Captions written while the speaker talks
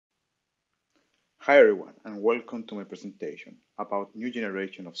Hi everyone, and welcome to my presentation about new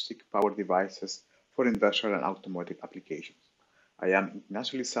generation of SiC power devices for industrial and automotive applications. I am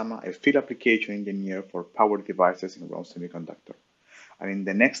Ignacio Lizama, a field application engineer for power devices in ROHM Semiconductor. And in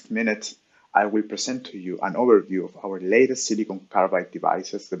the next minutes, I will present to you an overview of our latest silicon carbide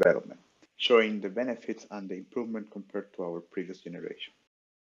devices development, showing the benefits and the improvement compared to our previous generation.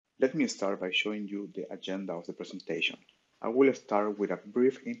 Let me start by showing you the agenda of the presentation. I will start with a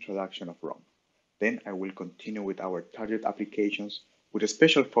brief introduction of ROHM. Then I will continue with our target applications with a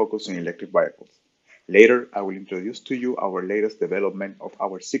special focus on electric vehicles. Later, I will introduce to you our latest development of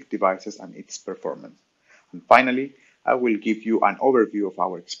our SiC devices and its performance. And finally, I will give you an overview of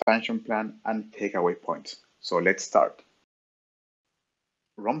our expansion plan and takeaway points. So let's start.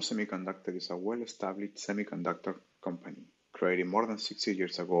 ROHM Semiconductor is a well-established semiconductor company created more than 60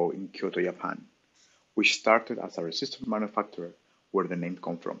 years ago in Kyoto, Japan, which started as a resistor manufacturer where the name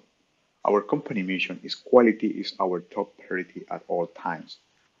comes from. Our company mission is quality is our top priority at all times,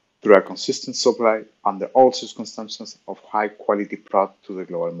 through a consistent supply under all circumstances of high quality product to the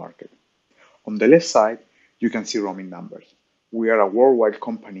global market. On the left side, you can see roaming numbers. We are a worldwide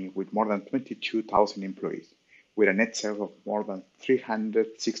company with more than 22,000 employees, with a net sales of more than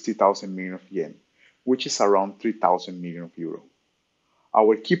 360,000 million of yen, which is around 3,000 million of euro.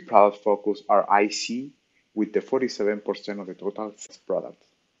 Our key product focus are IC with the 47% of the total products,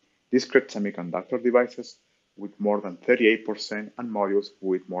 discrete semiconductor devices with more than 38% and modules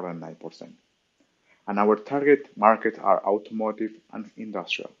with more than 9%. And our target markets are automotive and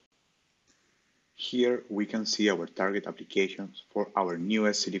industrial. Here we can see our target applications for our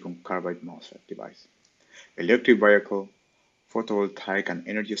newest silicon carbide MOSFET device. Electric vehicle, photovoltaic and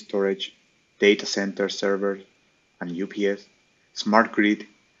energy storage, data center servers and UPS, smart grid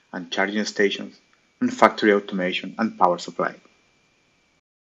and charging stations, and factory automation and power supply.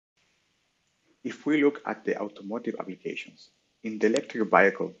 If we look at the automotive applications, in the electric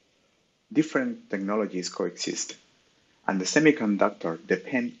vehicle, different technologies coexist, and the semiconductor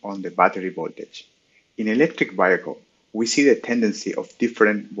depend on the battery voltage. In electric vehicle, we see the tendency of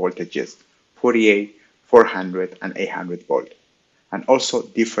different voltages, 48, 400, and 800 volt, and also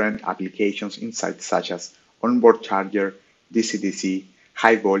different applications inside such as onboard charger, DC-DC,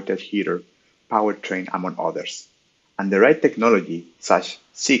 high voltage heater, powertrain, among others. And the right technology, such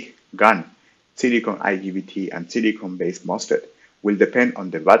SiC, GaN, silicon IGBT, and silicon-based MOSFET, will depend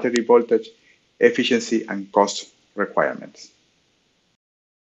on the battery voltage, efficiency, and cost requirements.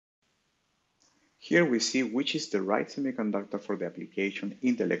 Here we see which is the right semiconductor for the application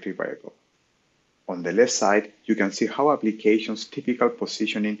in the electric vehicle. On the left side, you can see how applications typical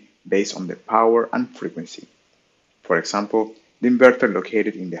positioning based on the power and frequency. For example, the inverter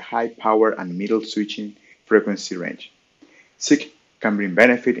located in the high power and middle switching frequency range. SiC can bring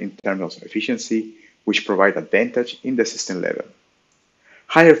benefit in terms of efficiency, which provide advantage in the system level.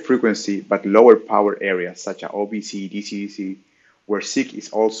 Higher frequency but lower power areas such as OBC, DC-DC, where SiC is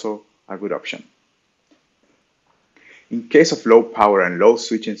also a good option. In case of low power and low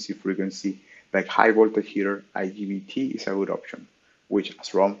switching frequency, like high voltage heater, IGBT is a good option, which as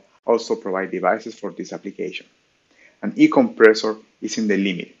ROHM also provide devices for this application. An e-compressor is in the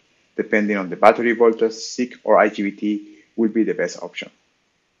limit. Depending on the battery voltage, SiC or IGBT will be the best option.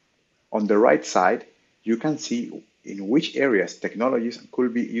 On the right side, you can see in which areas technologies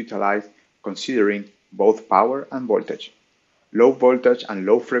could be utilized considering both power and voltage. Low voltage and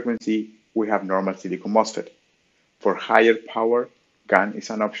low frequency, we have normal silicon MOSFET. For higher power, GaN is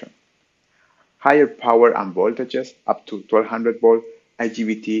an option. Higher power and voltages up to 1200 volt,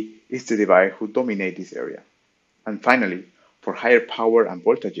 IGBT is the device who dominate this area. And finally, for higher power and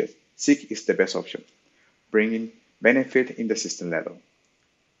voltages, SiC is the best option, bringing benefit in the system level.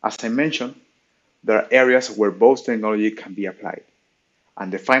 As I mentioned, there are areas where both technology can be applied,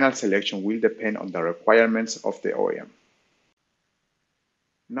 and the final selection will depend on the requirements of the OEM.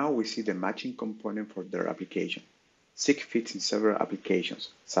 Now we see the matching component for their application. SiC fits in several applications,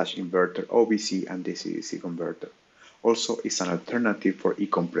 such inverter, OBC, and DC-DC converter. Also is an alternative for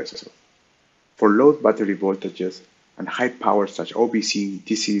e-compressor. For low battery voltages and high power such OBC,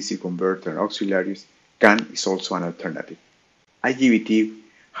 DC-DC converter, and auxiliaries, GaN is also an alternative. IGBT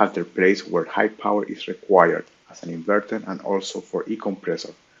has their place where high power is required as an inverter and also for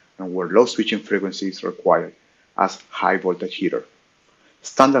e-compressor, and where low switching frequency is required as high voltage heater.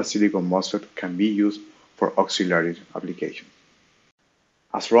 Standard silicon MOSFET can be used for auxiliary applications.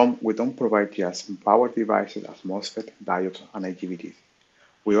 As ROHM, we don't provide just power devices as MOSFET, diodes, and IGBTs.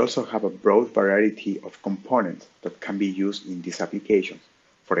 We also have a broad variety of components that can be used in these applications.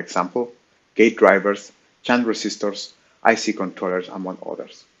 For example, gate drivers, shunt resistors, IC controllers, among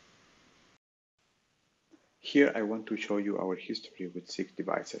others. Here I want to show you our history with SiC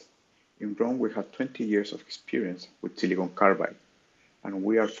devices. In ROHM we have 20 years of experience with silicon carbide, and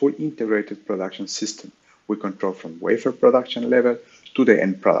we are full integrated production system. We control from wafer production level to the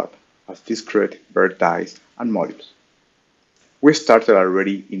end product, as discrete, bare dies, and modules. We started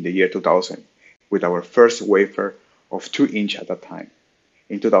already in the year 2000 with our first wafer of 2-inch at that time.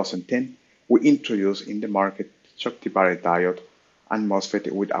 In 2010, we introduced in the market shock divided diode and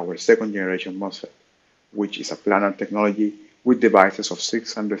MOSFET with our second generation MOSFET, which is a planar technology with devices of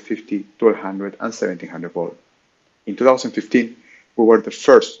 650, 1200, and 1700 volt. In 2015, we were the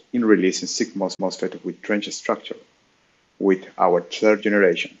first in releasing SiC MOSFET with trench structure, with our third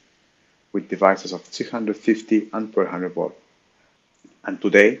generation, with devices of 650 and 1200 volt. And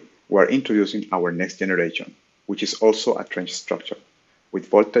today, we are introducing our next generation, which is also a trench structure,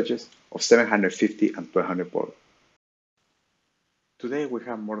 with voltages of 750 and 1200 volt. Today we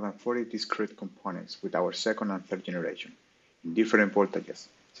have more than 40 discrete components with our second and third generation, in different voltages,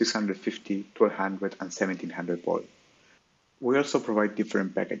 650, 1200 and 1700 volt. We also provide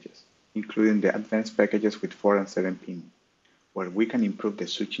different packages, including the advanced packages with 4 and 7 pin, where we can improve the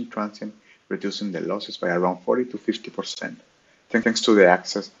switching transient, reducing the losses by around 40 to 50%, thanks to the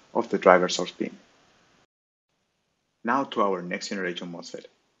access of the driver source pin. Now to our next generation MOSFET.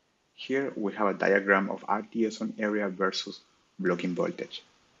 Here we have a diagram of RDS(on) area versus blocking voltage.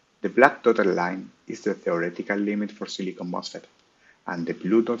 The black dotted line is the theoretical limit for silicon MOSFET, and the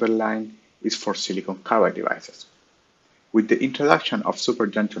blue dotted line is for silicon carbide devices. With the introduction of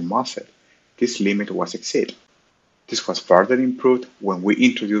superjunction MOSFET, this limit was exceeded. This was further improved when we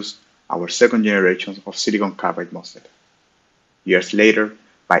introduced our second generation of silicon carbide MOSFET. Years later,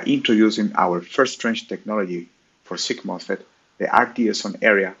 by introducing our first trench technology for SiC MOSFET, the RDS(on)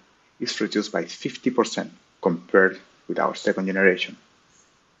 area is reduced by 50% compared with our second generation.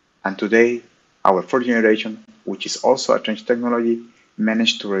 And today, our fourth generation, which is also a trench technology,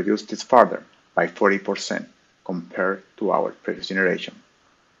 managed to reduce this further by 40% compared to our previous generation.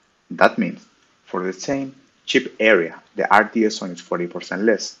 That means, for the same chip area, the RDS(on) is 40%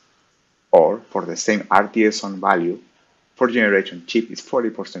 less, or for the same RDS(on) value, fourth generation chip is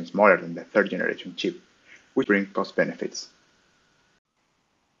 40% smaller than the third generation chip, which brings cost benefits.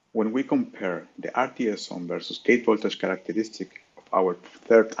 When we compare the RDS(on) versus gate voltage characteristic of our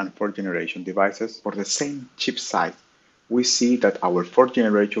third and fourth generation devices for the same chip size, we see that our fourth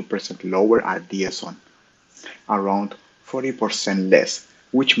generation presents lower RDS(on), around 40% less,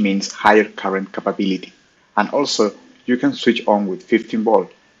 which means higher current capability. And also, you can switch on with 15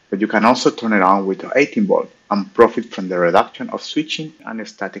 volt, but you can also turn it on with 18 volt and profit from the reduction of switching and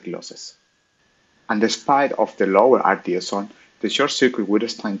static losses. And despite of the lower RDS(on), the short circuit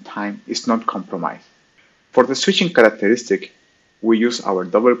withstand time is not compromised. For the switching characteristic, we use our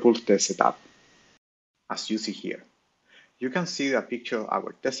double pulse test setup, as you see here. You can see a picture of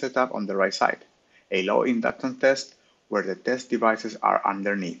our test setup on the right side, a low inductance test where the test devices are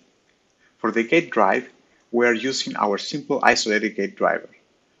underneath. For the gate drive, we are using our simple isolated gate driver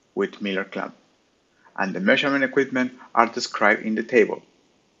with Miller clamp, and the measurement equipment are described in the table.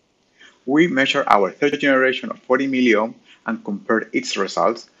 We measure our third generation of 40 milliohm and compare its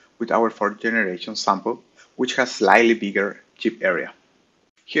results with our fourth generation sample, which has slightly bigger chip area.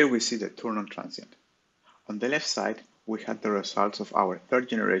 Here we see the turn-on transient. On the left side, we have the results of our third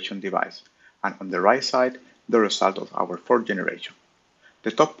generation device, and on the right side, the result of our fourth generation.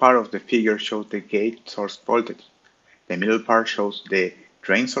 The top part of the figure shows the gate source voltage. The middle part shows the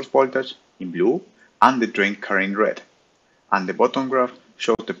drain source voltage in blue and the drain current in red, and the bottom graph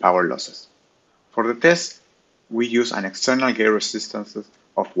shows the power losses. For the test, we use an external gate resistance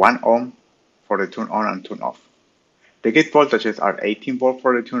of 1 ohm for the turn on and turn off. The gate voltages are 18 volt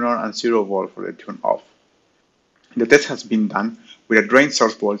for the turn on and 0 volt for the turn off. The test has been done with a drain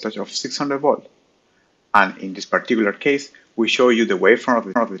source voltage of 600 volt, and in this particular case, we show you the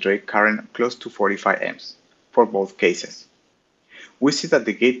waveform of the drain current close to 45 amps for both cases. We see that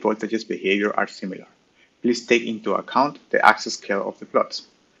the gate voltages behavior are similar. Please take into account the axis scale of the plots.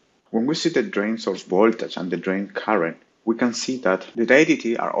 When we see the drain source voltage and the drain current, we can see that the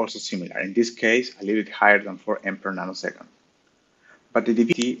DIDT are also similar, in this case a little bit higher than 4 amp per nanosecond. But the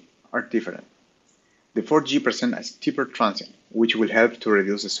DVT are different. The 4G presents a steeper transient, which will help to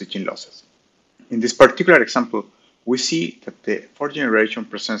reduce the switching losses. In this particular example, we see that the fourth generation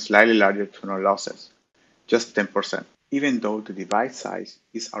presents slightly larger turn-on losses, just 10%, even though the device size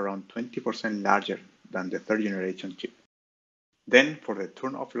is around 20% larger than the third generation chip. Then, for the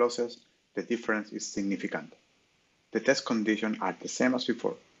turn-off losses, the difference is significant. The test conditions are the same as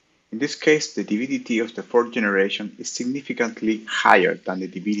before. In this case, the DVDT of the fourth generation is significantly higher than the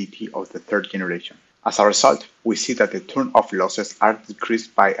DVDT of the third generation. As a result, we see that the turn-off losses are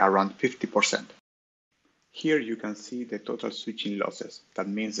decreased by around 50%. Here you can see the total switching losses. That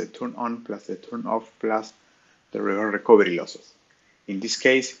means the turn-on plus the turn-off plus the recovery losses. In this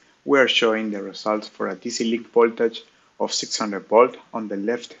case, we are showing the results for a DC link voltage of 600 volt on the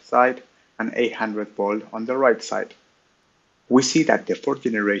left side and 800 volt on the right side. We see that the fourth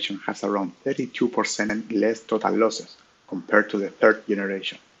generation has around 32% less total losses compared to the third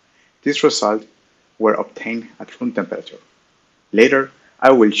generation. These results were obtained at room temperature. Later,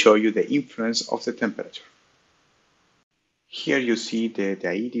 I will show you the influence of the temperature. Here you see the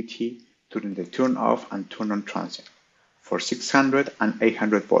IEDT during the turn-off and turn-on transient for 600 and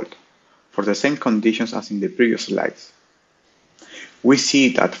 800 volt, for the same conditions as in the previous slides. We see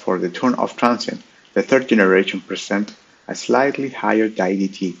that for the turn-off transient, the third generation presents a slightly higher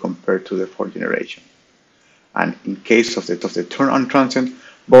IEDT compared to the fourth generation. And in case of the turn-on transient,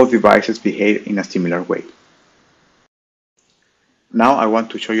 both devices behave in a similar way. Now I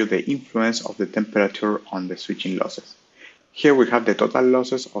want to show you the influence of the temperature on the switching losses. Here we have the total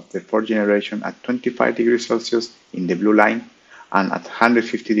losses of the fourth generation at 25 degrees Celsius in the blue line and at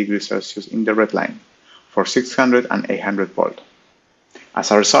 150 degrees Celsius in the red line for 600 and 800 volt.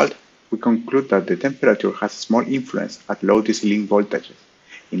 As a result, we conclude that the temperature has a small influence at low DC link voltages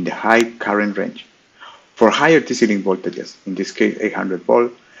in the high current range. For higher DC link voltages, in this case 800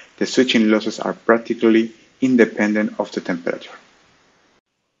 volt, the switching losses are practically independent of the temperature.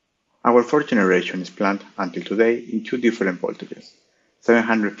 Our fourth generation is planned until today in two different voltages,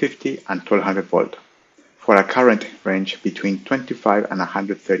 750 and 1200 volt, for a current range between 25 and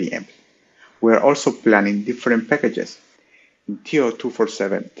 130 amps. We are also planning different packages in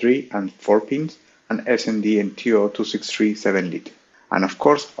TO247 3 and 4 pins and SND and TO263 7 lead, and of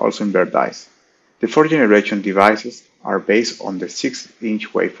course also in bare dies. The fourth generation devices are based on the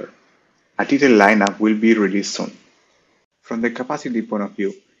 6-inch wafer. A detailed lineup will be released soon. From the capacity point of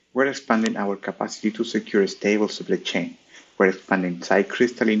view, we're expanding our capacity to secure a stable supply chain. We're expanding SiC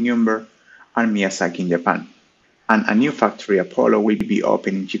Crystal in Nuremberg and Miyazaki in Japan. And a new factory, Apollo, will be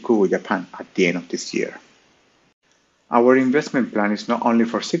open in Chikubu, Japan at the end of this year. Our investment plan is not only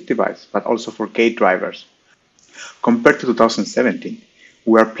for SiC devices, but also for gate drivers. Compared to 2017,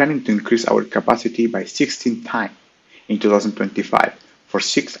 we are planning to increase our capacity by 16 times in 2025 for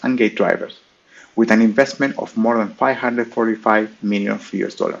SiC and gate drivers, with an investment of more than $545 million.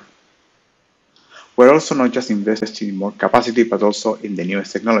 We're also not just investing in more capacity, but also in the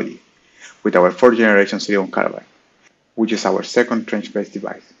newest technology, with our fourth generation silicon carbide, which is our second trench-based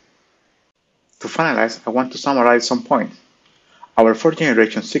device. To finalize, I want to summarize some points. Our fourth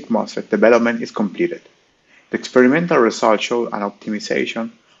generation SiC MOSFET development is completed. The experimental results show an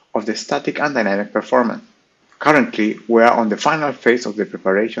optimization of the static and dynamic performance. Currently, we are on the final phase of the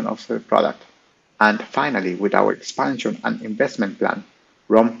preparation of the product. And finally, with our expansion and investment plan,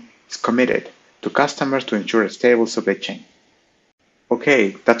 ROHM is committed to customers to ensure a stable supply chain.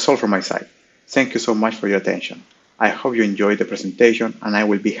 Okay, that's all from my side. Thank you so much for your attention. I hope you enjoyed the presentation, and I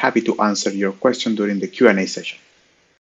will be happy to answer your questions during the Q&A session.